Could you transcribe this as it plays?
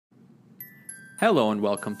Hello and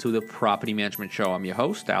welcome to the Property Management Show. I'm your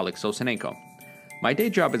host, Alex Osenenko. My day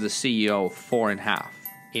job is the CEO of 4.5,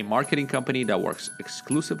 a marketing company that works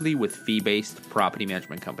exclusively with fee-based property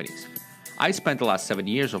management companies. I spent the last 7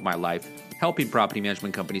 years of my life helping property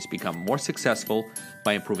management companies become more successful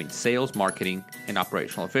by improving sales, marketing, and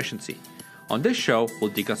operational efficiency. On this show, we'll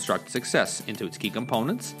deconstruct success into its key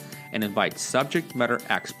components and invite subject matter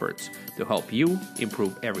experts to help you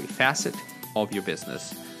improve every facet of your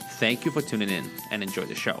business. Thank you for tuning in and enjoy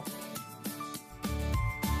the show.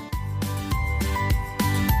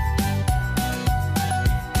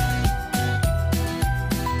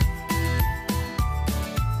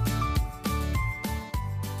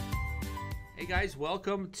 Hey guys,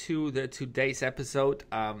 welcome to today's episode.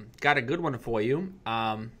 Got a good one for you.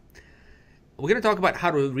 We're going to talk about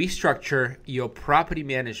how to restructure your property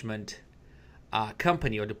management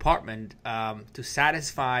company or department to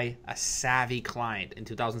satisfy a savvy client in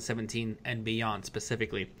 2017 and beyond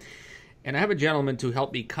specifically. And I have a gentleman to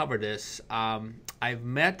help me cover this. I've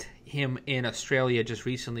met him in Australia just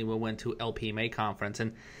recently. We went to LPMA conference,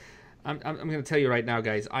 and I'm going to tell you right now,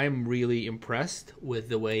 guys, I am really impressed with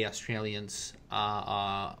the way Australians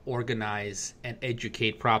organize and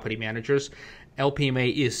educate property managers.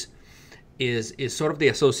 LPMA is sort of the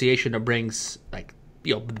association that brings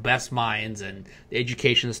the best minds, and the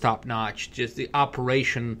education is top notch. Just the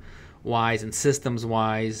operation wise and systems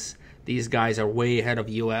wise, these guys are way ahead of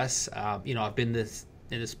US. I've been in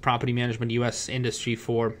this property management US industry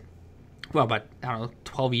for about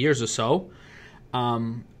 12 years or so,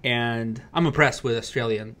 and I'm impressed with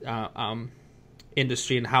Australian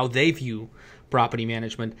industry and how they view property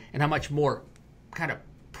management and how much more kind of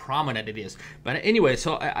prominent it is. But anyway,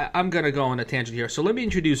 so I'm gonna go on a tangent here. So let me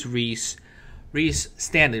introduce Rhys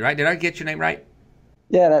Standley, right? Did I get your name right?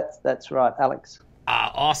 Yeah, that's right, Alex.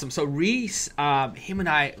 Awesome. So Rhys, him and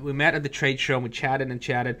I, we met at the trade show, and we chatted and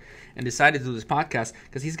decided to do this podcast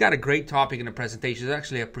because he's got a great topic in the presentation. He's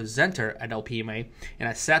actually a presenter at LPMA, and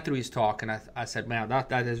I sat through his talk, and I said, man,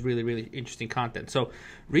 that is really, really interesting content. So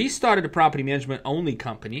Rhys started a property management only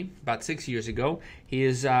company about 6 years ago. He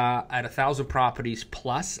is at 1,000 properties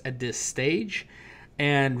plus at this stage.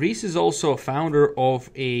 And Rhys is also a founder of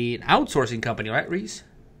an outsourcing company, right, Rhys?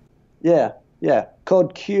 Yeah,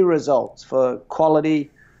 called Q Results for quality.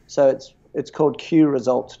 So it's called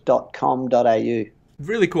qresults.com.au.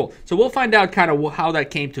 Really cool. So we'll find out kind of how that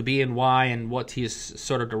came to be and why and what his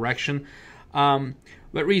sort of direction. But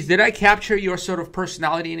Rhys, did I capture your sort of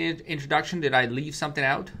personality in introduction? Did I leave something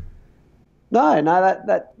out? No,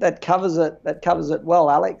 that covers it. That covers it well,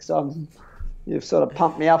 Alex. You've sort of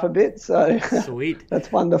pumped me up a bit, so sweet.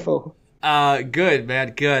 That's wonderful. Good,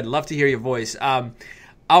 man. Good. Love to hear your voice.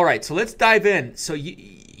 All right, so let's dive in. So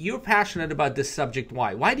you're passionate about this subject.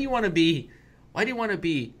 Why? Why do you want to be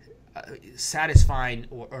satisfying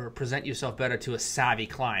or present yourself better to a savvy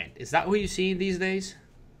client? Is that what you see these days?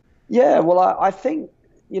 Yeah. Well, I think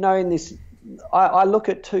in this, I look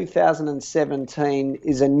at 2017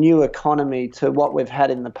 is a new economy to what we've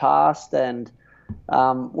had in the past, and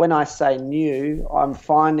when I say new, I'm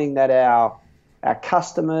finding that our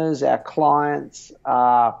customers, our clients,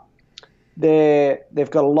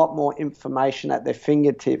 they've got a lot more information at their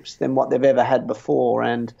fingertips than what they've ever had before,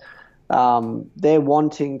 and they're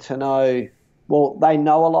wanting to know. Well, they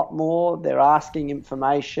know a lot more. They're asking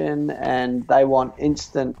information, and they want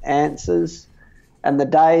instant answers. And the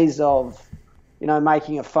days of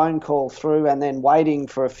making a phone call through and then waiting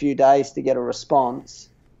for a few days to get a response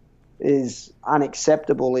is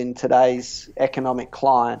unacceptable in today's economic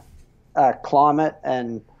climate,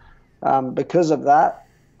 and because of that,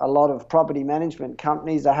 a lot of property management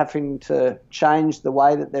companies are having to change the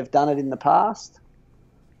way that they've done it in the past,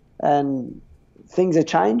 and things are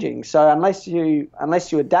changing. So unless you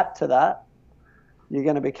adapt to that, you're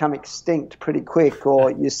going to become extinct pretty quick, or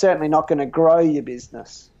you're certainly not going to grow your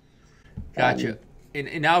business. Gotcha.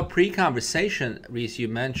 In our pre-conversation, Rhys, you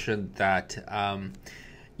mentioned that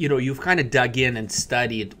you've kind of dug in and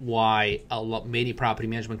studied why many property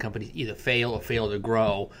management companies either fail to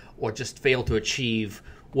grow or just fail to achieve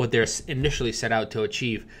what they're initially set out to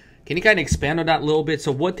achieve. Can you kind of expand on that a little bit?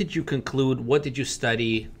 So what did you conclude? What did you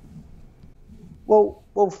study? Well,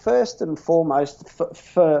 first and foremost,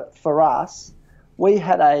 for us, we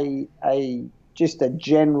had just a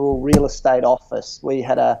general real estate office. We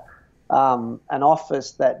had an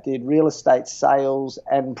office that did real estate sales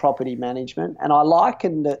and property management, and I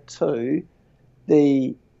likened it to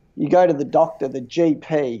you go to the doctor, the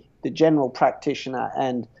GP, the general practitioner,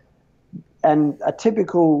 and a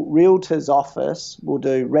typical realtor's office will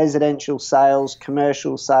do residential sales,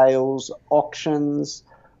 commercial sales, auctions.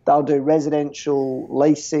 They'll do residential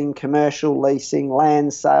leasing, commercial leasing,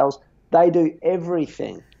 land sales. They do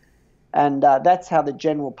everything. And that's how the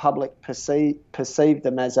general public perceive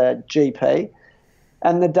them as a GP.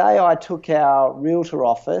 And the day I took our realtor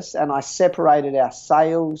office and I separated our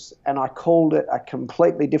sales and I called it a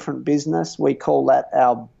completely different business, we call it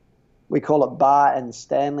Bar and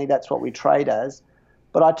Standley. That's what we trade as.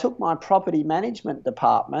 But I took my property management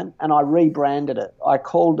department and I rebranded it. I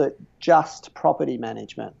called it Just Property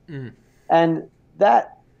Management. And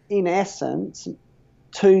that, in essence,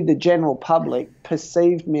 to the general public,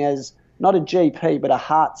 perceived me as not a GP, but a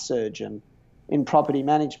heart surgeon in property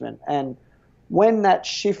management. And when that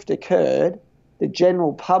shift occurred, the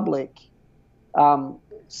general public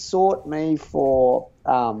sought me for,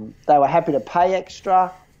 they were happy to pay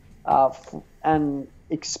extra and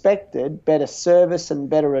expected better service and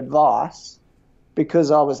better advice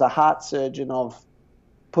because I was a heart surgeon of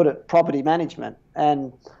property management.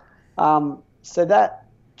 And so that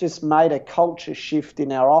just made a culture shift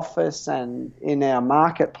in our office and in our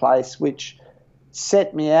marketplace, which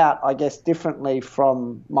set me out, I guess, differently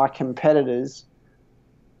from my competitors,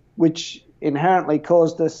 which inherently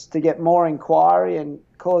caused us to get more inquiry and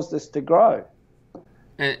caused us to grow.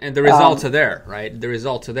 And the results are there, right? The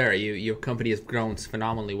results are there. Your company has grown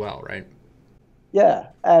phenomenally well, right? Yeah,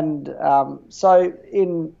 and so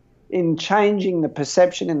in changing the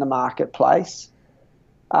perception in the marketplace,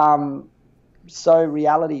 so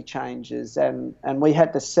reality changes, and we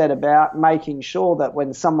had to set about making sure that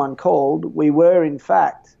when someone called, we were in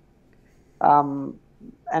fact an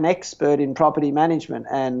expert in property management.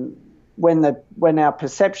 And when our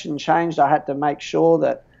perception changed, I had to make sure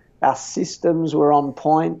that our systems were on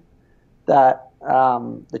point, that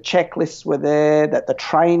the checklists were there, that the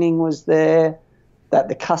training was there, that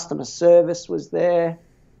the customer service was there,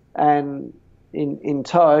 and in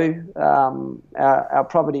tow, our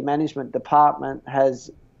property management department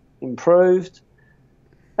has improved,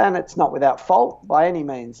 and it's not without fault by any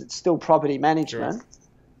means. It's still property management, sure,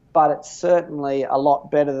 but it's certainly a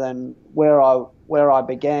lot better than where I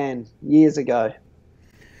began years ago.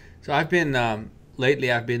 So I've been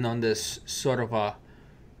lately on this sort of a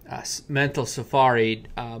mental safari,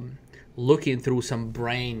 looking through some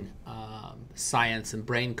brain science and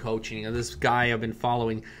brain coaching. And this guy I've been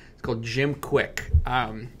following, called Jim Quick.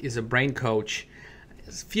 He's a brain coach.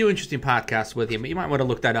 There's a few interesting podcasts with him. You might want to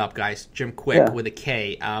look that up, guys. Jim Quick, with a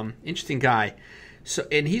K. Interesting guy. So,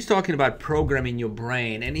 and he's talking about programming your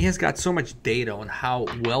brain, and he has got so much data on how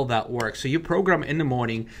well that works. So you program in the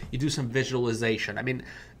morning, you do some visualization. I mean,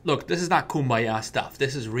 look, this is not kumbaya stuff.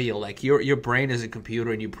 This is real. Like your brain is a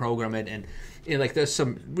computer, and you program it, and like there's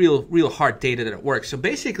some real hard data that it works. So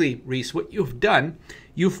basically, Rhys, what you've done,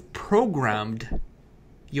 you've programmed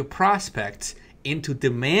your prospects into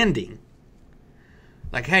demanding,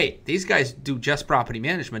 like, hey, these guys do just property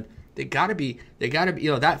management. They gotta be,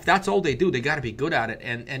 that's all they do. They gotta be good at it,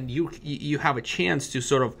 and you have a chance to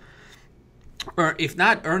sort of, or if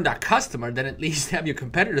not earn that customer, then at least have your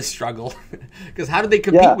competitors struggle, because how do they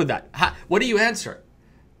compete with that? What do you answer?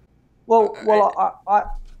 Well,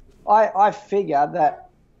 I figure that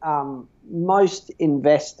most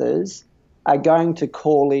investors are going to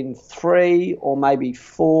call in 3 or maybe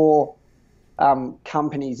 4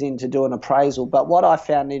 companies in to do an appraisal. But what I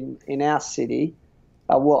found in our city,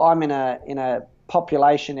 I'm in a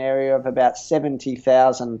population area of about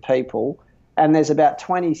 70,000 people, and there's about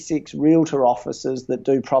 26 realtor offices that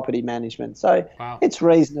do property management. So It's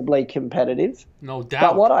reasonably competitive. No doubt.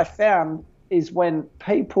 But what I found is when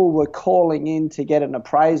people were calling in to get an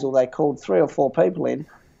appraisal, they called 3 or 4 people in,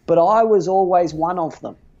 but I was always one of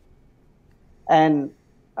them. And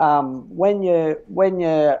when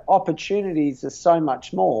your opportunities are so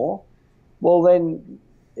much more, well, then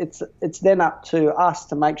it's then up to us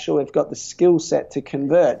to make sure we've got the skill set to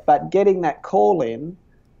convert. But getting that call in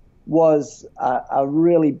was a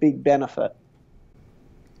really big benefit.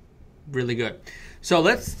 Really good. So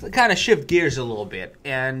let's kind of shift gears a little bit.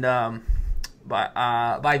 And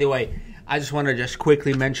by the way, I just want to just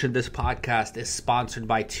quickly mention this podcast is sponsored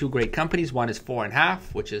by 2 great companies. One is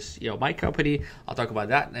 4.5, which is my company. I'll talk about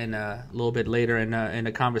that in a little bit later in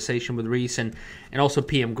a conversation with Rhys, and also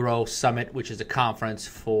PM Grow Summit, which is a conference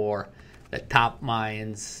for the top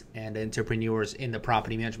minds and entrepreneurs in the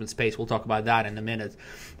property management space. We'll talk about that in a minute.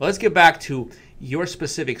 But let's get back to your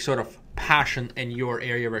specific sort of passion and your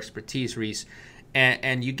area of expertise, Rhys.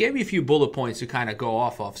 And you gave me a few bullet points to kind of go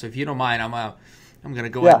off of. So if you don't mind, I'm going to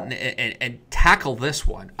go ahead and tackle this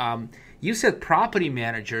one. You said property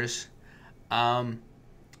managers,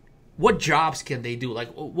 what jobs can they do?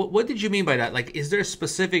 Like, what did you mean by that? Like, is there a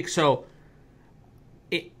specific, so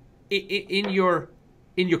in your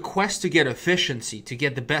in your quest to get efficiency, to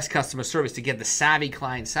get the best customer service, to get the savvy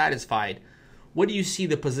client satisfied, what do you see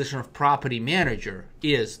the position of property manager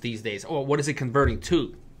is these days, or what is it converting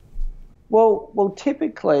to? Well,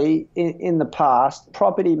 typically in the past,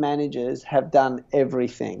 property managers have done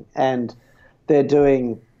everything, and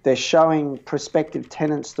they're showing prospective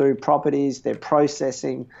tenants through properties, they're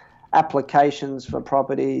processing applications for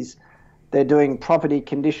properties, they're doing property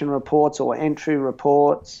condition reports or entry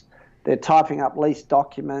reports, they're typing up lease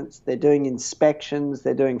documents, they're doing inspections,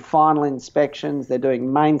 they're doing final inspections, they're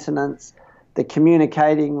doing maintenance, they're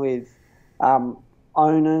communicating with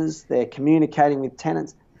owners, they're communicating with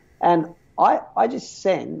tenants. And I just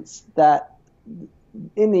sense that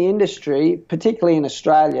in the industry, particularly in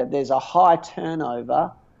Australia, there's a high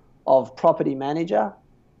turnover of property manager.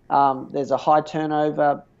 There's a high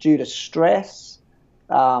turnover due to stress,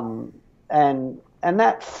 and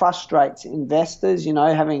that frustrates investors,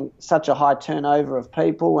 having such a high turnover of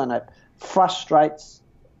people, and it frustrates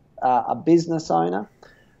a business owner.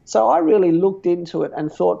 So I really looked into it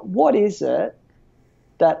and thought, what is it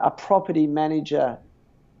that a property manager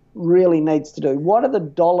really needs to do? What are the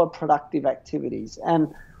dollar productive activities?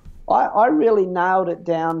 And I really nailed it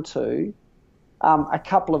down to a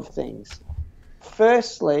couple of things.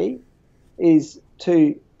 Firstly is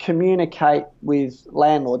to communicate with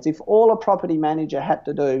landlords. If all a property manager had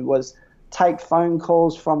to do was take phone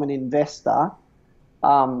calls from an investor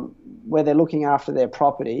where they're looking after their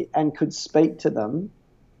property and could speak to them,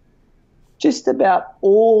 just about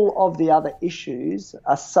all of the other issues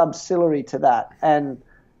are subsidiary to that. And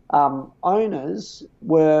owners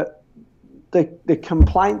were, the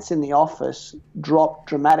complaints in the office dropped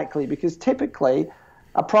dramatically, because typically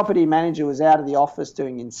a property manager was out of the office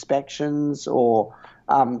doing inspections or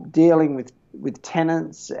dealing with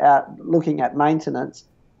tenants, out looking at maintenance,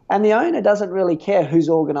 and the owner doesn't really care who's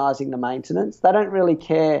organising the maintenance. They don't really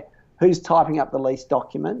care who's typing up the lease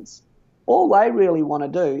documents. All they really want to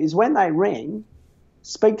do is, when they ring,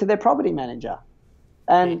 speak to their property manager.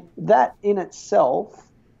 And that in itself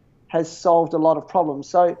has solved a lot of problems.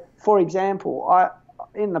 So, for example,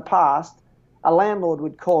 in the past, a landlord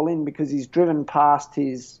would call in because he's driven past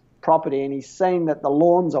his property and he's seen that the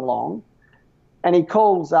lawns are long, and he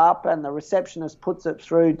calls up and the receptionist puts it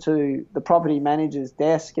through to the property manager's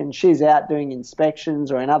desk, and she's out doing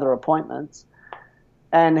inspections or in other appointments,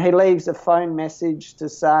 and he leaves a phone message to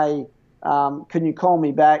say, can you call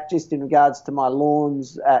me back just in regards to my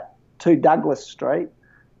lawns at 2 Douglas Street?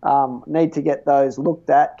 Need to get those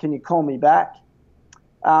looked at. Can you call me back?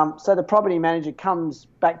 So the property manager comes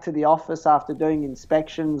back to the office after doing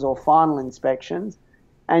inspections or final inspections,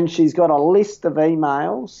 and she's got a list of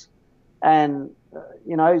emails and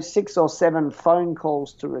 6 or 7 phone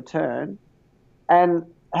calls to return. And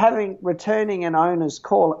returning an owner's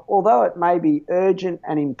call, although it may be urgent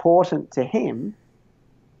and important to him,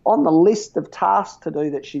 on the list of tasks to do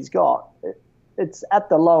that she's got, it's at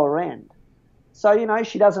the lower end. So,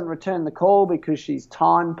 she doesn't return the call because she's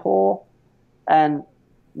time poor, and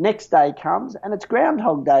next day comes and it's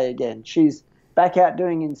Groundhog Day again. She's back out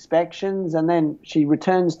doing inspections, and then she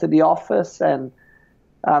returns to the office, and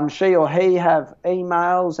she or he have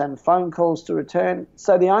emails and phone calls to return.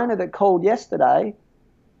 So the owner that called yesterday,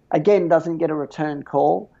 again, doesn't get a return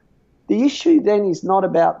call. The issue then is not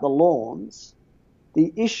about the lawns.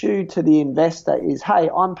 The issue to the investor is, hey,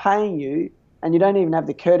 I'm paying you and you don't even have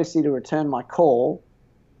the courtesy to return my call.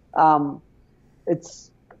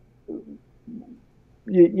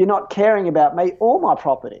 You're not caring about me or my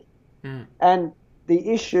property. Mm. And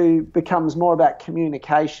the issue becomes more about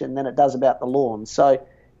communication than it does about the lawn. So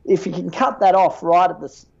if you can cut that off right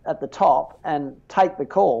at the top and take the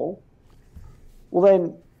call, well,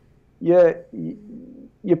 then you're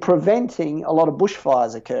preventing a lot of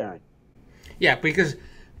bushfires occurring. Yeah, because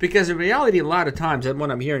in reality, a lot of times, and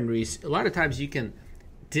what I'm hearing, Rhys, a lot of times you can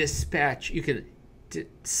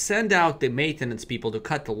send out the maintenance people to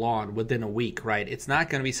cut the lawn within a week, right? It's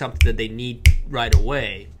not going to be something that they need right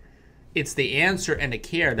away. It's the answer and the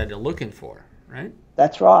care that they're looking for, right?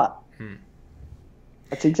 That's right.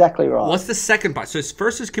 That's exactly right. What's the second part? So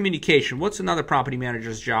first is communication. What's another property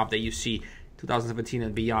manager's job that you see 2017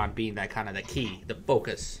 and beyond being that kind of the key, the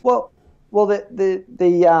focus? Well,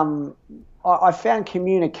 I found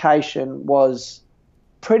communication was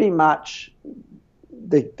pretty much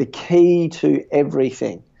the key to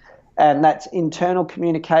everything, and that's internal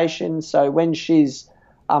communication. So when she's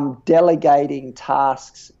delegating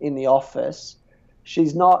tasks in the office,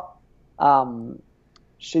 she's not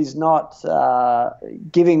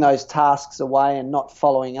giving those tasks away and not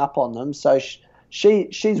following up on them. So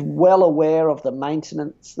she's well aware of the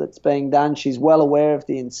maintenance that's being done. She's well aware of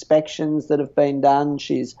the inspections that have been done.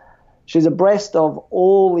 She's abreast of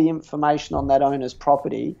all the information on that owner's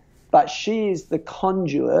property, but she is the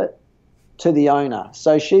conduit to the owner.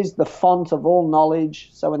 So she's the font of all knowledge.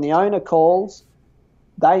 So when the owner calls,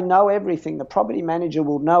 they know everything. The property manager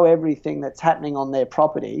will know everything that's happening on their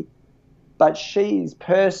property, but she's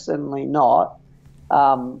personally not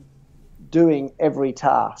doing every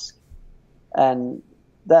task. And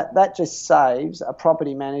that just saves a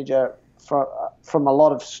property manager from a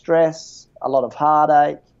lot of stress, a lot of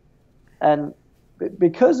heartache. And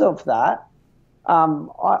because of that,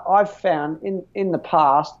 I've found in the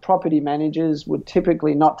past, property managers would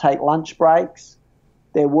typically not take lunch breaks.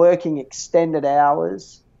 They're working extended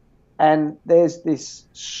hours, and there's this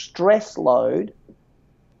stress load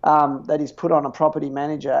that is put on a property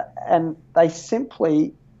manager, and they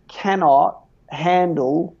simply cannot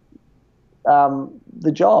handle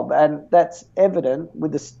the job. And that's evident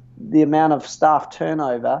with the amount of staff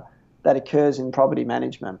turnover that occurs in property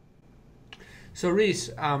management. So, Rhys,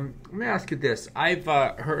 let me ask you this. I've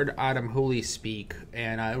heard Adam Hooley speak,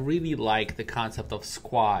 and I really like the concept of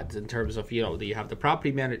squads in terms of, you have the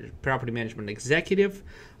property management executive,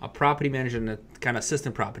 a property manager, and a kind of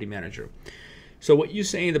assistant property manager. So what you're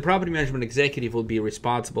saying, the property management executive will be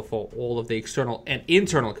responsible for all of the external and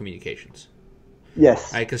internal communications.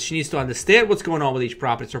 Yes. Because she needs to understand what's going on with each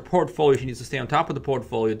property. It's her portfolio. She needs to stay on top of the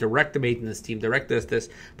portfolio, direct the maintenance team, direct this,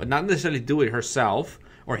 but not necessarily do it herself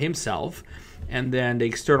or himself. And then the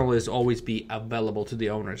external is always be available to the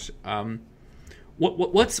owners.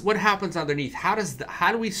 What happens underneath? How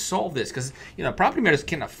do we solve this? Because property managers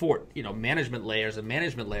can afford management layers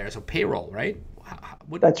of payroll, right?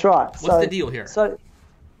 That's right. What's the deal here? So,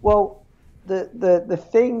 well,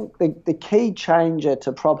 the key changer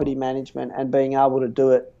to property management and being able to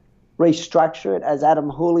do it, restructure it, as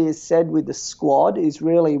Adam Hooley has said with the squad, is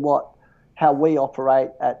really how we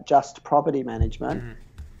operate at Just Property Management. Mm-hmm.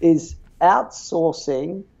 Is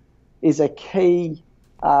outsourcing is a key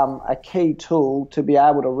tool to be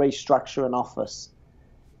able to restructure an office.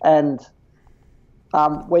 And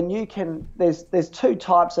when you can, there's two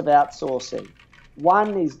types of outsourcing.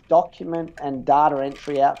 One is document and data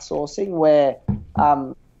entry outsourcing, where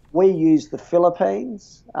we use the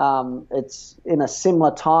Philippines. It's in a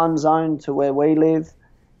similar time zone to where we live.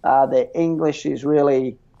 Their English is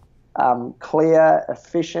really clear,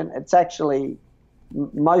 efficient. It's actually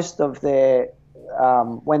most of their,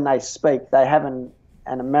 when they speak, they have an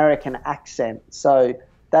American accent. So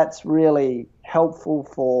that's really helpful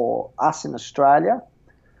for us in Australia.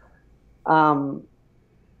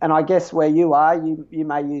 And I guess where you are, you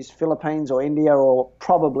may use Philippines or India or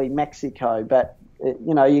probably Mexico, but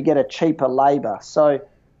you get a cheaper labour. So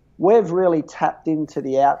we've really tapped into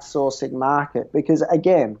the outsourcing market because,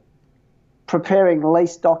 again, preparing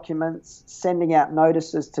lease documents, sending out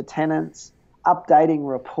notices to tenants, updating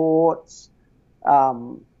reports,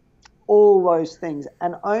 all those things.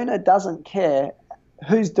 An owner doesn't care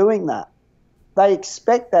who's doing that. They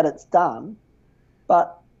expect that it's done,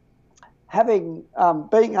 but being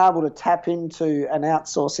able to tap into an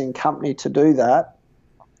outsourcing company to do that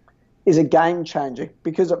is a game changer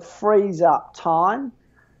because it frees up time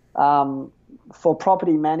for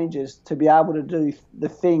property managers to be able to do the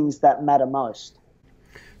things that matter most.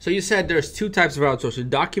 So you said there's two types of outsourcing,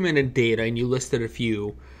 document and data, and you listed a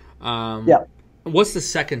few. Yeah. What's the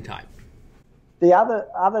second type? The other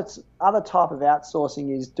type of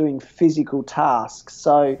outsourcing is doing physical tasks.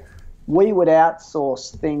 So we would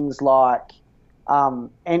outsource things like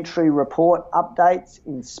entry report updates,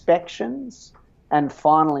 inspections, and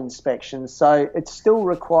final inspections. So it still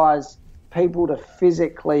requires people to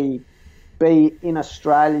physically be in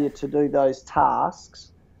Australia to do those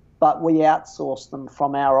tasks, but we outsource them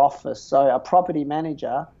from our office. So a property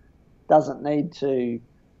manager doesn't need to,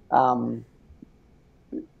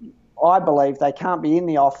 I believe they can't be in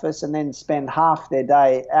the office and then spend half their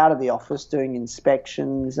day out of the office doing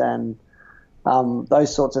inspections and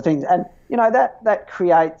those sorts of things. And, that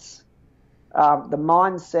creates the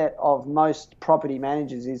mindset of most property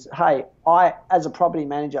managers is, hey, as a property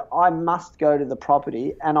manager, I must go to the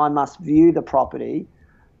property and I must view the property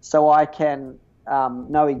so I can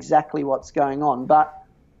know exactly what's going on. But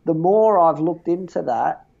the more I've looked into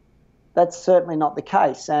that, that's certainly not the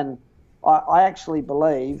case. And I actually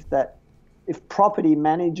believe that if property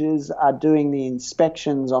managers are doing the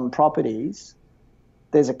inspections on properties,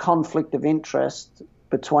 there's a conflict of interest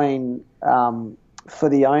between for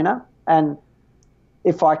the owner. And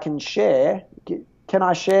if I can share, can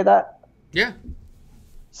I share that? Yeah.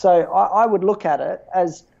 So I would look at it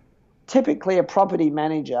as typically a property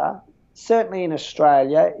manager certainly in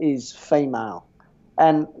Australia, is female.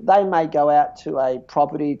 And they may go out to a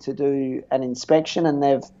property to do an inspection, and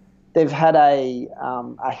they've had a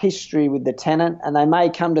history with the tenant, and they may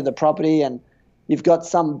come to the property and you've got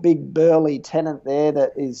some big burly tenant there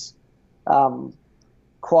that is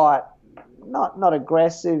quite not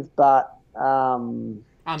aggressive, but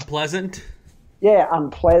unpleasant. Yeah,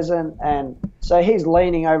 unpleasant. And so he's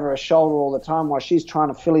leaning over her shoulder all the time while she's trying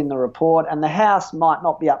to fill in the report, and the house might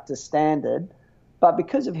not be up to standard, but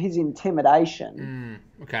because of his intimidation,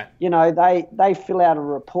 you know, they fill out a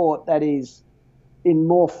report that is in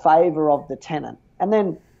more favour of the tenant. And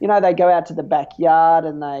then, you know, they go out to the backyard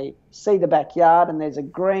and they see the backyard, and there's a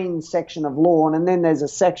green section of lawn, and then there's a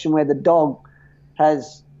section where the dog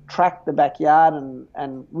has tracked the backyard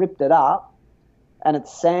and ripped it up, and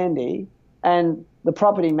it's sandy. And the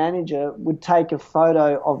property manager would take a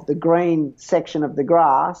photo of the green section of the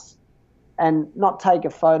grass and not take a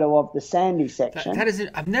photo of the sandy section. That is it.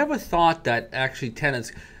 I've never thought that actually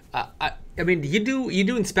tenants. I mean, you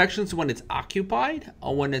do inspections when it's occupied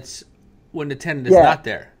or when the tenant is not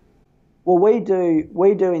there. Well, we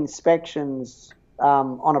do inspections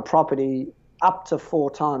on a property up to 4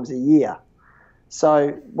 times a year. So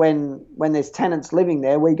when there's tenants living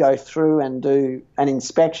there, we go through and do an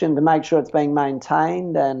inspection to make sure it's being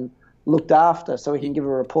maintained and looked after, so we can give a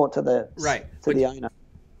report to the owner.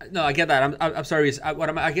 No, I get that. I'm sorry.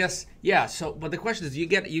 I guess yeah. So, but the question is, you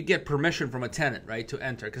get permission from a tenant, right, to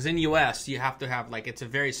enter? Because in the U.S. you have to have it's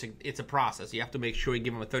a process. You have to make sure you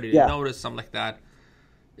give them a 30-day notice, something like that.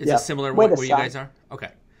 Is it similar where you guys are? Okay.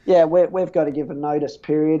 Yeah, we've got to give a notice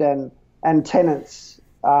period, and tenants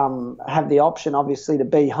have the option, obviously, to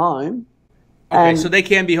be home. Okay, so they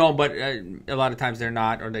can be home, but a lot of times they're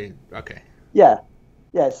not, or they okay. Yeah.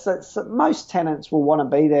 So most tenants will want to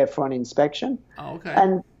be there for an inspection. Oh,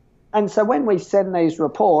 okay. And so when we send these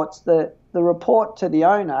reports, the report to the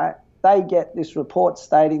owner, they get this report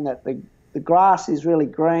stating that the grass is really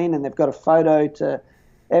green, and they've got a photo to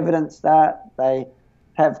evidence that. They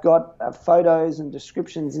have got photos and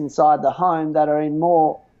descriptions inside the home that are in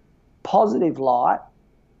more positive light.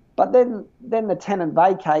 But then the tenant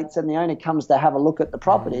vacates and the owner comes to have a look at the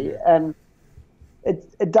property, and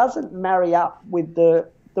it doesn't marry up with the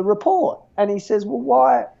report. And he says,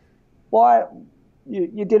 well, why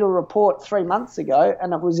you did a report 3 months ago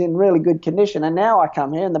and it was in really good condition, and now I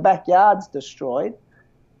come here and the backyard's destroyed.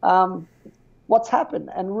 What's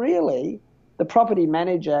happened? And really, the property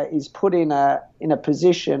manager is put in a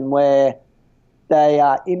position where they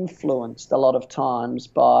are influenced a lot of times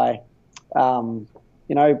by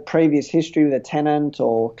previous history with a tenant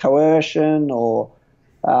or coercion or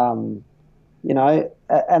and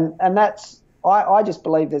that's, I just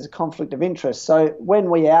believe there's a conflict of interest. So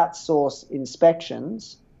when we outsource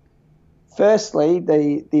inspections, firstly,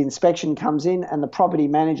 the inspection comes in and the property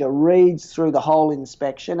manager reads through the whole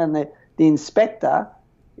inspection, and the inspector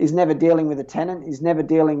is never dealing with a tenant, is never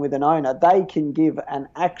dealing with an owner. They can give an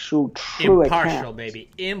actual true impartial, baby.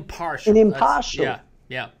 Impartial.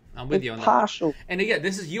 Yeah. I'm with you on that. Partial. And again,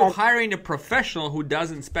 this is you hiring a professional who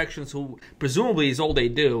does inspections, who presumably is all they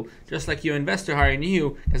do, just like your investor hiring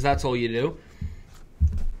you, because that's all you do.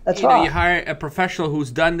 That's right. You hire a professional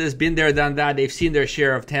who's done this, been there, done that. They've seen their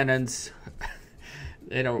share of tenants.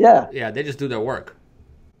 They just do their work.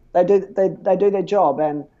 They do their job,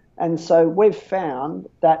 and so we've found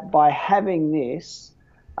that by having this,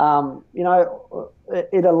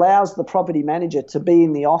 it allows the property manager to be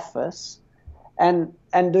in the office and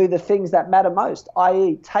do the things that matter most,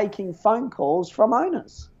 i.e. taking phone calls from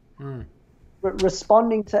owners,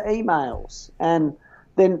 responding to emails, and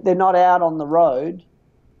then they're not out on the road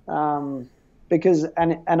because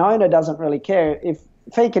an owner doesn't really care if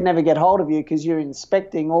he can never get hold of you because you're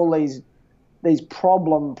inspecting all these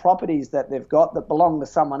problem properties that they've got that belong to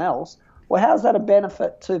someone else. Well, how's that a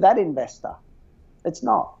benefit to that investor? It's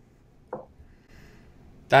not.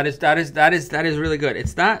 That is really good.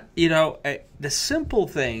 It's not, the simple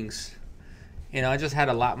things. I just had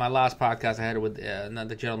my last podcast I had with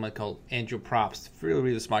another gentleman called Andrew Probst, really,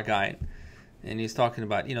 really smart guy, and he's talking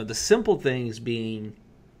about the simple things being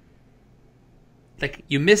like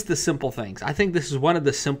you miss the simple things. I think this is one of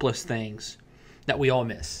the simplest things that we all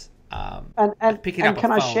miss. And picking up a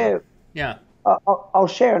phone. I share? Yeah. I'll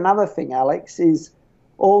share another thing, Alex, is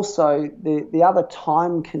also the other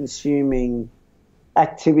time-consuming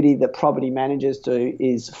activity that property managers do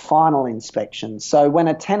is final inspections. So when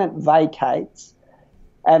a tenant vacates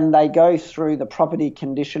and they go through the property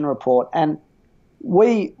condition report, and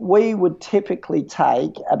we would typically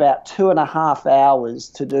take about 2.5 hours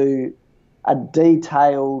to do a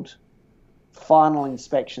detailed final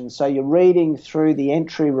inspection. So you're reading through the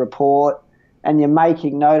entry report and you're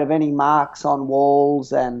making note of any marks on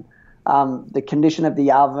walls and the condition of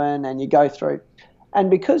the oven, and you go through.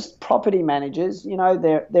 And because property managers,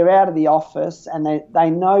 they're out of the office and they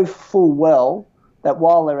know full well that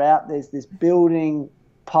while they're out, there's this building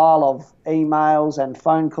pile of emails and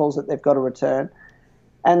phone calls that they've got to return.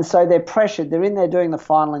 And so they're pressured. They're in there doing the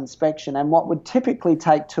final inspection, and what would typically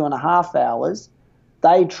take 2.5 hours,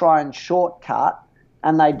 they try and shortcut,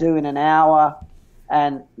 and they do in an hour.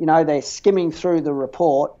 And they're skimming through the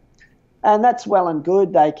report, and that's well and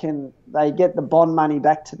good. They get the bond money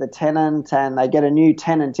back to the tenant, and they get a new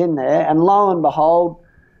tenant in there, and lo and behold,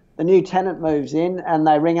 the new tenant moves in, and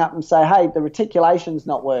they ring up and say, hey, the reticulation's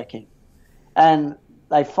not working, and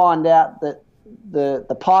they find out that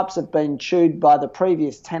the pipes have been chewed by the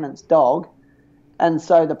previous tenant's dog. And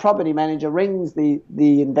so the property manager rings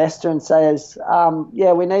the investor and says,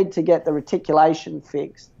 we need to get the reticulation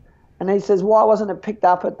fixed. And he says, why wasn't it picked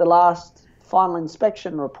up at the last final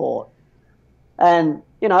inspection report? And,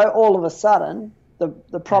 all of a sudden,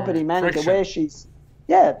 the property manager, friction.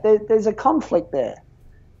 there's a conflict there.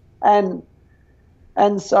 And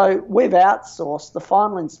so we've outsourced the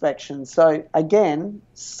final inspection. So again,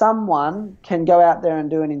 someone can go out there and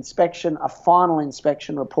do an inspection, a final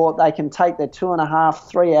inspection report. They can take their 2.5,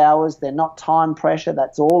 3 hours. They're not time pressure.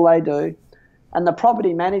 That's all they do. And the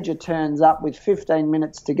property manager turns up with 15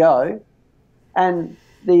 minutes to go, and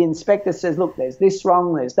the inspector says, look, there's this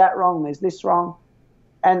wrong, there's that wrong, there's this wrong.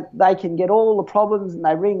 And they can get all the problems, and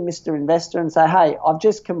they ring Mr. Investor and say, hey, I've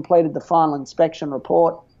just completed the final inspection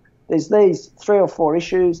report. There's these 3 or 4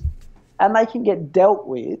 issues, and they can get dealt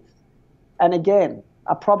with. And again,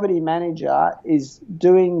 a property manager is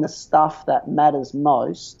doing the stuff that matters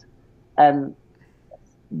most, and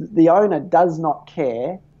the owner does not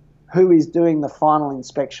care who is doing the final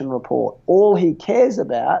inspection report. All he cares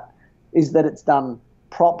about is that it's done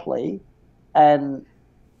properly and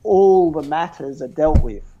all the matters are dealt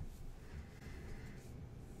with.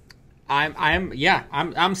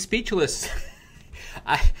 I'm speechless.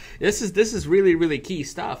 This is really, really key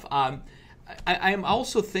stuff. I am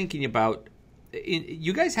also thinking about,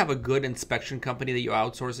 you guys have a good inspection company that you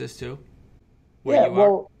outsource this to?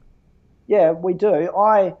 Yeah, we do.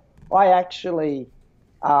 I actually,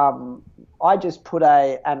 I just put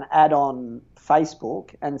an ad on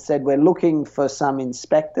Facebook and said we're looking for some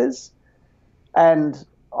inspectors, and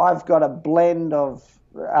I've got a blend of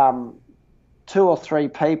 2 or 3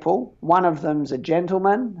 people. One of them's a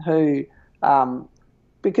gentleman who,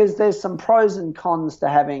 because there's some pros and cons to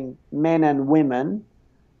having men and women,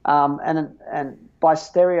 and by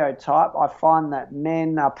stereotype, I find that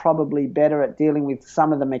men are probably better at dealing with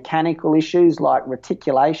some of the mechanical issues like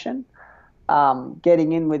reticulation,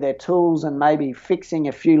 getting in with their tools and maybe fixing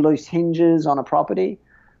a few loose hinges on a property,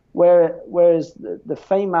 whereas the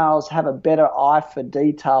females have a better eye for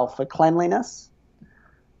detail, for cleanliness.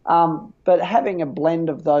 But having a blend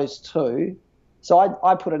of those two, so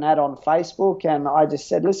I put an ad on Facebook and I just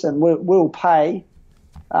said, listen, we'll pay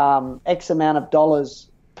X amount of dollars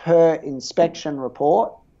per inspection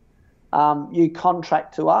report. You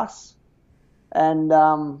contract to us, and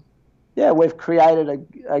we've created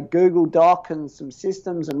a Google Doc and some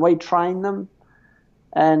systems, and we train them.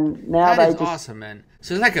 And now that is awesome, man.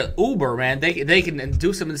 So it's like an Uber, man. They can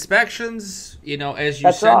do some inspections, as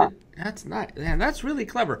you said. Right. That's nice, man. That's really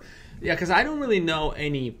clever. Yeah, because I don't really know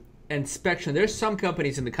any inspection. There's some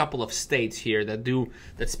companies in a couple of states here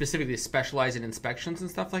that specifically specialize in inspections and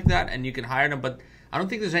stuff like that, and you can hire them. But I don't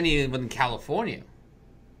think there's any in California.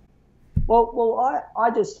 Well,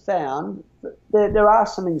 I just found that there are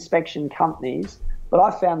some inspection companies, but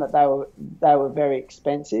I found that they were very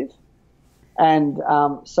expensive. And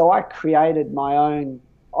so I created my own,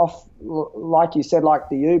 like you said, like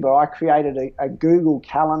the Uber, I created a Google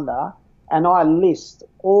Calendar, and I list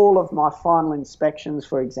all of my final inspections,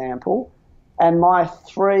 for example, and my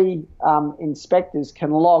 3 inspectors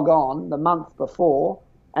can log on the month before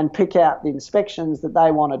and pick out the inspections that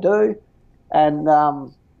they want to do. And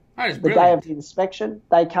the day of the inspection,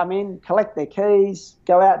 they come in, collect their keys,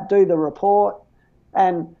 go out, do the report.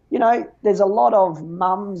 And, there's a lot of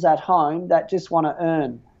mums at home that just want to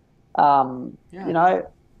earn,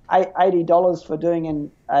 $80 for doing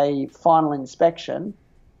a final inspection.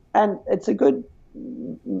 And it's a good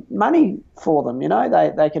money for them,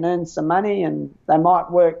 They can earn some money, and they might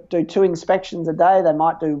do 2 inspections a day. They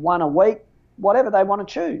might do 1 a week, whatever they want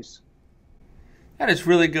to choose. That is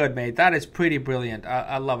really good, mate. That is pretty brilliant.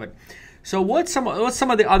 I love it. So what's some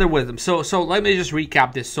of the other wisdom? So let me just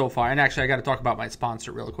recap this so far. And actually, I got to talk about my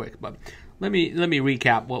sponsor real quick. But let me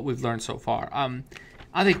recap what we've learned so far.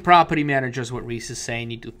 I think property managers, what Rhys is saying,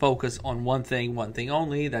 need to focus on one thing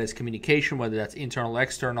only. That is communication, whether that's internal or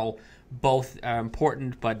external. Both are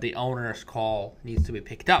important, but the owner's call needs to be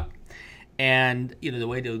picked up. And the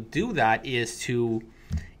way to do that is to,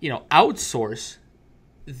 outsource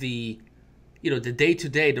the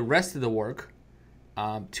day-to-day, the rest of the work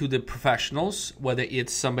to the professionals, whether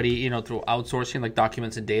it's somebody, through outsourcing like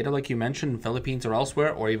documents and data, like you mentioned, in the Philippines or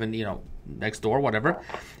elsewhere, or even, next door, whatever,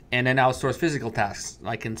 and then outsource physical tasks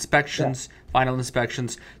like inspections, final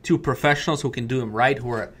inspections, to professionals who can do them right, who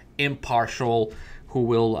are impartial, who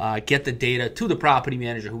will get the data to the property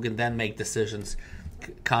manager, who can then make decisions,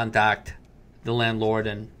 contact the landlord,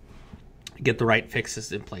 and get the right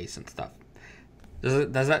fixes in place and stuff.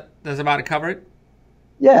 Does that about it cover it?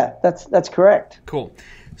 Yeah, that's correct. Cool.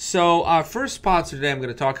 So our first sponsor today I'm going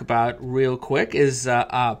to talk about real quick is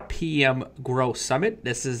PM Grow Summit.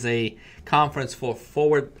 This is a conference for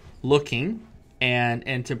forward-looking and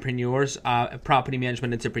entrepreneurs, property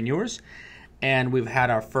management entrepreneurs. And we've had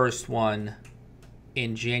our first one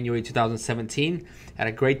in January 2017. Had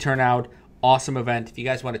a great turnout, awesome event. If you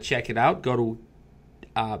guys want to check it out, go to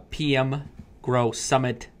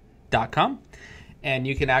pmgrowsummit.com, and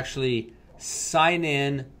you can actually sign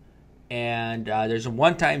in, and there's a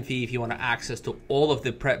one-time fee if you want to access to all of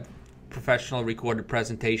the professional recorded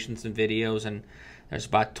presentations and videos, and there's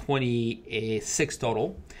about 26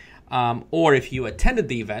 total. Or if you attended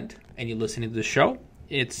the event and you're listening to the show,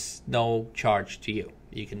 it's no charge to you.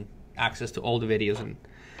 You can access to all the videos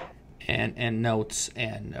and notes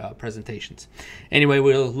and presentations. Anyway,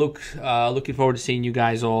 we'll looking forward to seeing you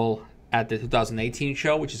guys all at the 2018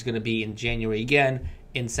 show, which is going to be in January again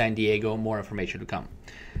in San Diego. More information to come.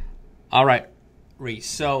 All right, Rhys.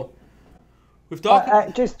 So we've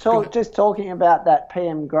talked. Just talking about that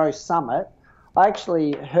PM Grow Summit. I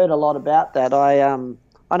actually heard a lot about that. I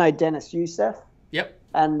know Dennis Youssef. Yep.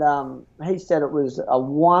 And he said it was a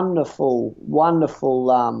wonderful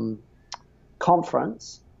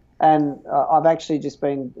conference. And I've actually just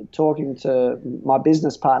been talking to my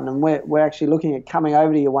business partner, and we're actually looking at coming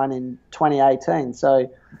over to your one in 2018.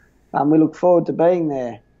 So we look forward to being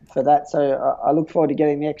there for that. So I look forward to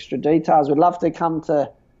getting the extra details. We'd love to come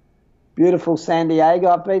to beautiful San Diego.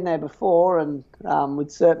 I've been there before, and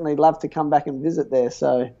we'd certainly love to come back and visit there.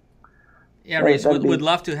 So yeah, Rhys, we'd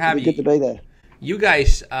love to have you. Good to be there. You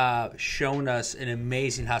guys shown us an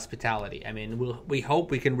amazing hospitality. I mean, we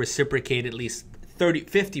hope we can reciprocate at least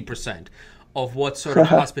 50% of what sort of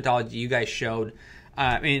hospitality you guys showed.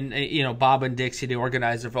 I mean, Bob and Dixie, the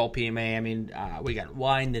organizer of LPMA, I mean, we got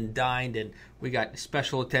wined and dined, and we got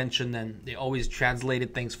special attention, and they always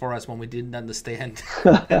translated things for us when we didn't understand.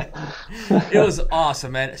 It was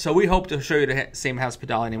awesome, man. So we hope to show you the same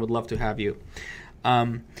hospitality, and would love to have you.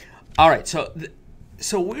 All right, so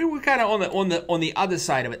we were kind of on the other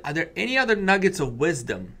side of it. Are there any other nuggets of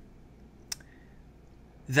wisdom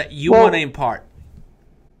that you want to impart?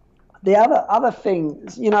 The other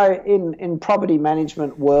things, in property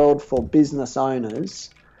management world for business owners,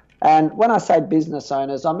 and when I say business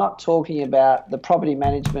owners, I'm not talking about the property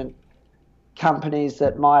management companies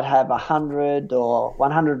that might have 100 or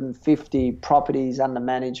 150 properties under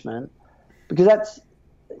management, because that's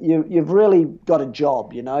you've really got a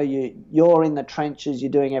job. You're in the trenches, you're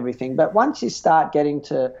doing everything. But once you start getting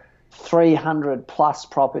to 300 plus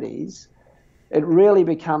properties, it really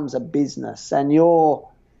becomes a business, and you're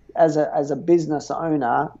as a business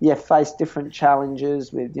owner, you face different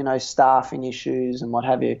challenges with, staffing issues and what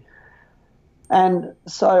have you. And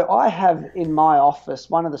so I have in my office,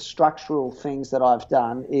 one of the structural things that I've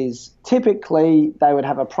done is typically they would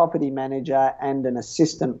have a property manager and an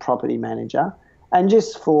assistant property manager. And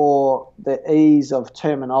just for the ease of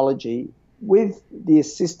terminology, with the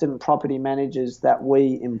assistant property managers that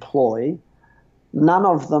we employ, none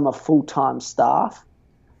of them are full-time staff.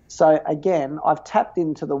 So again, I've tapped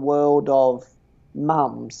into the world of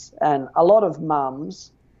mums, and a lot of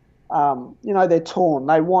mums, they're torn.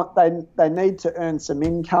 They need to earn some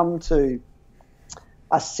income to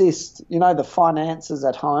assist, the finances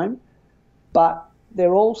at home, but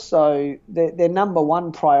they're also their number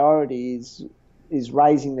one priority is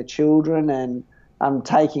raising the children and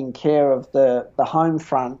taking care of the home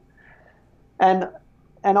front. And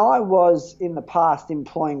I was in the past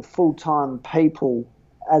employing full-time people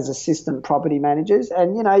as assistant property managers,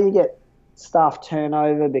 and you get staff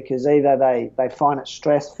turnover because either they find it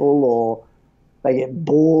stressful or they get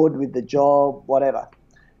bored with the job, whatever.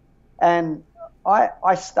 And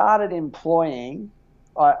I started employing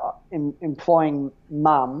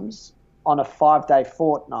mums on a 5-day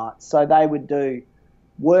fortnight. So they would do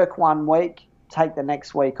work one week, take the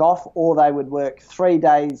next week off, or they would work 3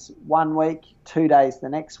 days one week, 2 days the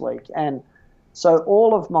next week. And so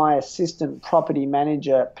all of my assistant property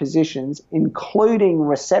manager positions, including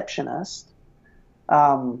receptionist,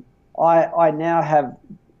 I now have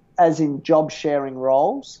as in job sharing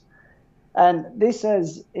roles. And this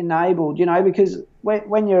has enabled, because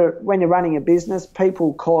when you're running a business,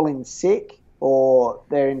 people call in sick or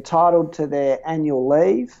they're entitled to their annual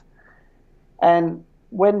leave. And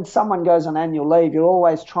when someone goes on annual leave, you're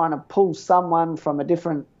always trying to pull someone from a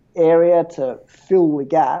different area to fill the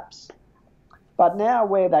gaps. But now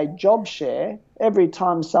where they job share, every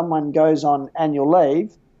time someone goes on annual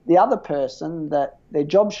leave, the other person that they're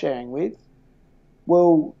job sharing with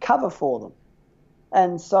will cover for them.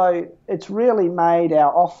 And so it's really made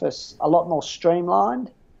our office a lot more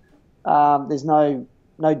streamlined. There's no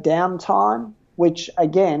downtime, which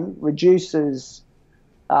again reduces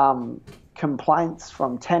complaints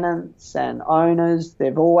from tenants and owners.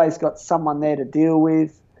 They've always got someone there to deal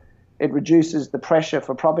with. It reduces the pressure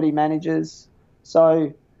for property managers.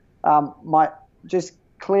 So just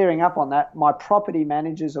clearing up on that, my property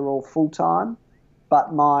managers are all full-time,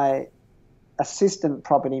 but my assistant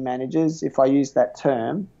property managers, if I use that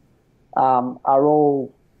term, are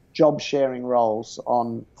all job-sharing roles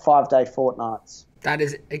on 5-day fortnights. That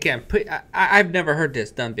is, again, I've never heard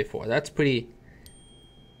this done before. That's pretty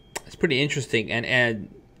interesting,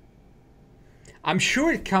 and I'm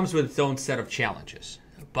sure it comes with its own set of challenges.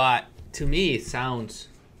 But to me, it sounds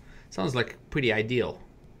like pretty ideal.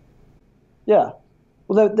 Yeah.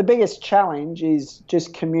 Well, the biggest challenge is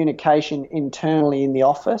just communication internally in the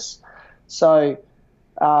office. So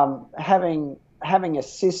having a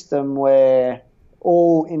system where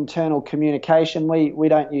all internal communication, we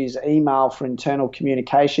don't use email for internal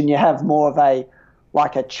communication. You have more of a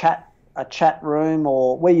chat room,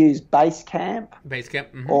 or we use Basecamp.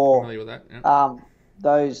 Basecamp, or familiar with that. Yeah.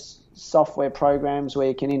 Those software programs where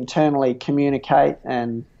you can internally communicate,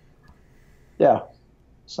 and yeah,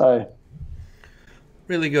 so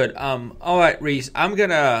really good. All right, Rhys, I'm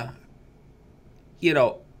gonna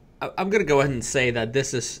go ahead and say that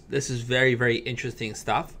this is very, very interesting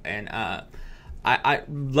stuff, and I'd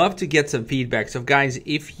love to get some feedback. So guys,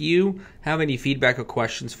 if you have any feedback or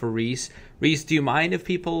questions for Rhys, do you mind if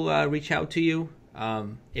people reach out to you?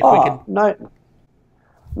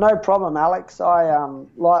 No problem, Alex. I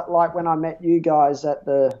like when I met you guys at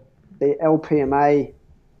the LPMA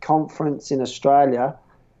conference in Australia.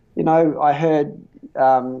 I heard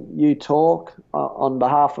you talk on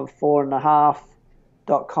behalf of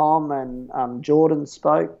 4.5.com, and Jordan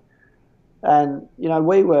spoke, and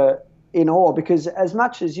we were in awe, because as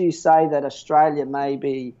much as you say that Australia may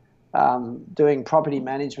be doing property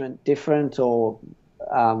management different or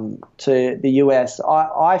to the US,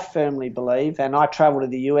 I firmly believe, and I travel to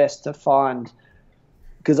the US to find,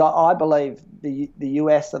 because I believe the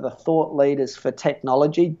US are the thought leaders for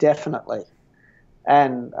technology, definitely,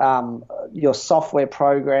 and your software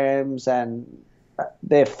programs, and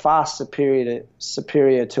they're far superior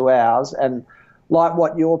to ours, and like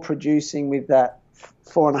what you're producing with that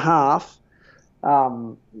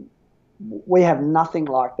 4.5, we have nothing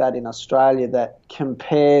like that in Australia that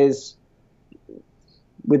compares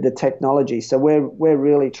with the technology. So we're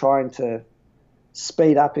really trying to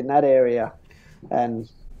speed up in that area. And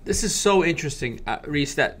this is so interesting,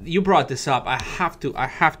 Rhys, that you brought this up. I have to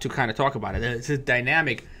kind of talk about it. It's a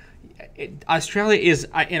dynamic. Australia is,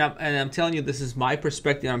 and I'm telling you, this is my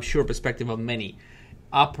perspective. I'm sure perspective of many.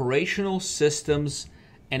 Operational systems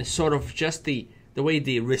and sort of just the way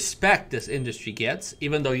the respect this industry gets,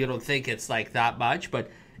 even though you don't think it's like that much,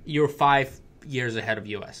 but you're 5 years ahead of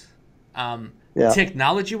US.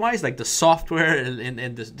 Technology-wise, like the software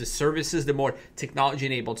and the services, the more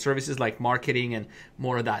technology-enabled services like marketing and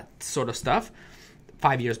more of that sort of stuff,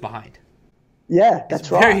 5 years behind. Yeah,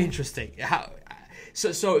 that's right. Very interesting.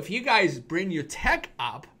 So if you guys bring your tech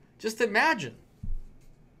up, just imagine.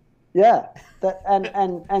 Yeah,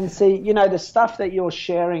 and see, the stuff that you're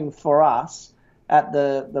sharing for us at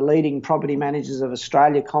the Leading Property Managers of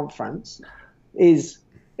Australia conference is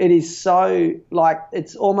so, like,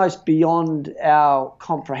 it's almost beyond our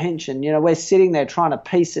comprehension. We're sitting there trying to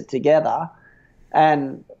piece it together,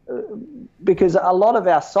 and because a lot of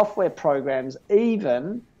our software programs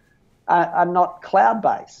even are not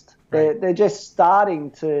cloud-based. Right. They're just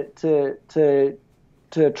starting to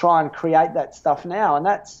try and create that stuff now, and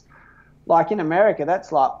that's, like in America,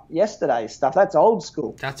 that's like yesterday's stuff. That's old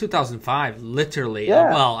school. That's 2005, literally.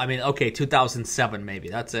 Yeah. Well, I mean, okay, 2007 maybe.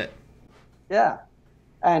 That's it. Yeah.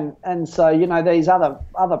 And so, these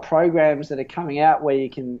other programs that are coming out where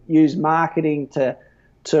you can use marketing to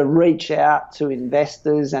to reach out to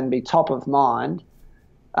investors and be top of mind,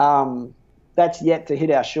 that's yet to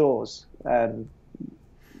hit our shores.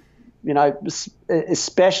 You know,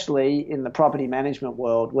 especially in the property management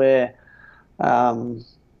world, where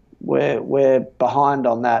we're behind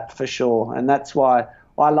on that for sure. And that's why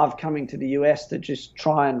I love coming to the US to just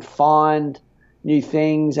try and find new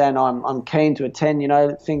things. And I'm keen to attend, you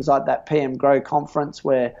know, things like that PM Grow conference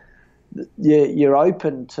where you're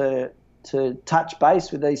open to touch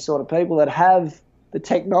base with these sort of people that have the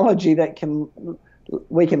technology that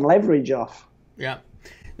we can leverage off. Yeah.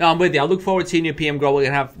 No, I'm with you. I look forward to seeing you at PM Grow. We're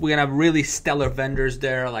gonna have really stellar vendors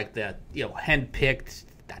there, like the handpicked,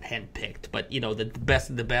 not handpicked, but the best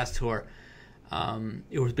of the best who are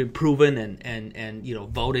it has been proven and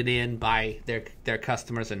voted in by their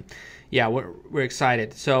customers, and yeah, we're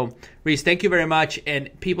excited. So Rhys, thank you very much. And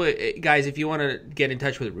people, guys, if you want to get in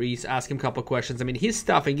touch with Rhys, ask him a couple of questions. I mean, his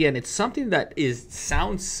stuff, again, it's something that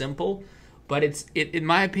sounds simple, but in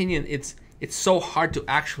my opinion, it's so hard to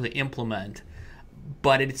actually implement,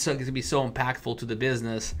 but it's going to be so impactful to the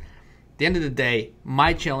business. At the end of the day,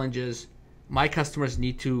 my challenge is my customers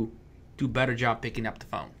need to do a better job picking up the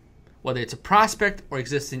phone. Whether it's a prospect or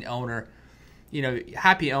existing owner,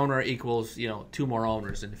 happy owner equals, 2 more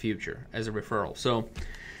owners in the future as a referral. So, in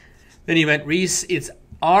any event, Rhys, it's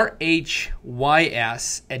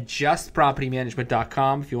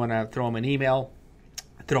RHYS@justpropertymanagement.com. If you want to throw him an email,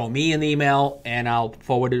 throw me an email, and I'll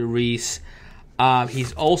forward it to Rhys.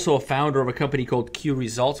 He's also a founder of a company called Q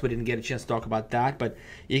Results. We didn't get a chance to talk about that, but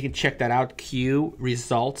you can check that out,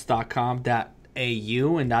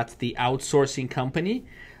 qresults.com.au, and that's the outsourcing company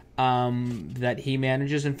that he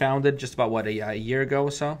manages and founded just about, a year ago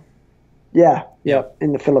or so? Yeah,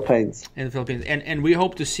 in the Philippines. And we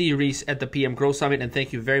hope to see Rhys at the PM Grow Summit, and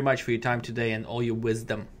thank you very much for your time today and all your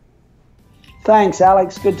wisdom. Thanks,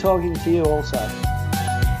 Alex. Good talking to you also.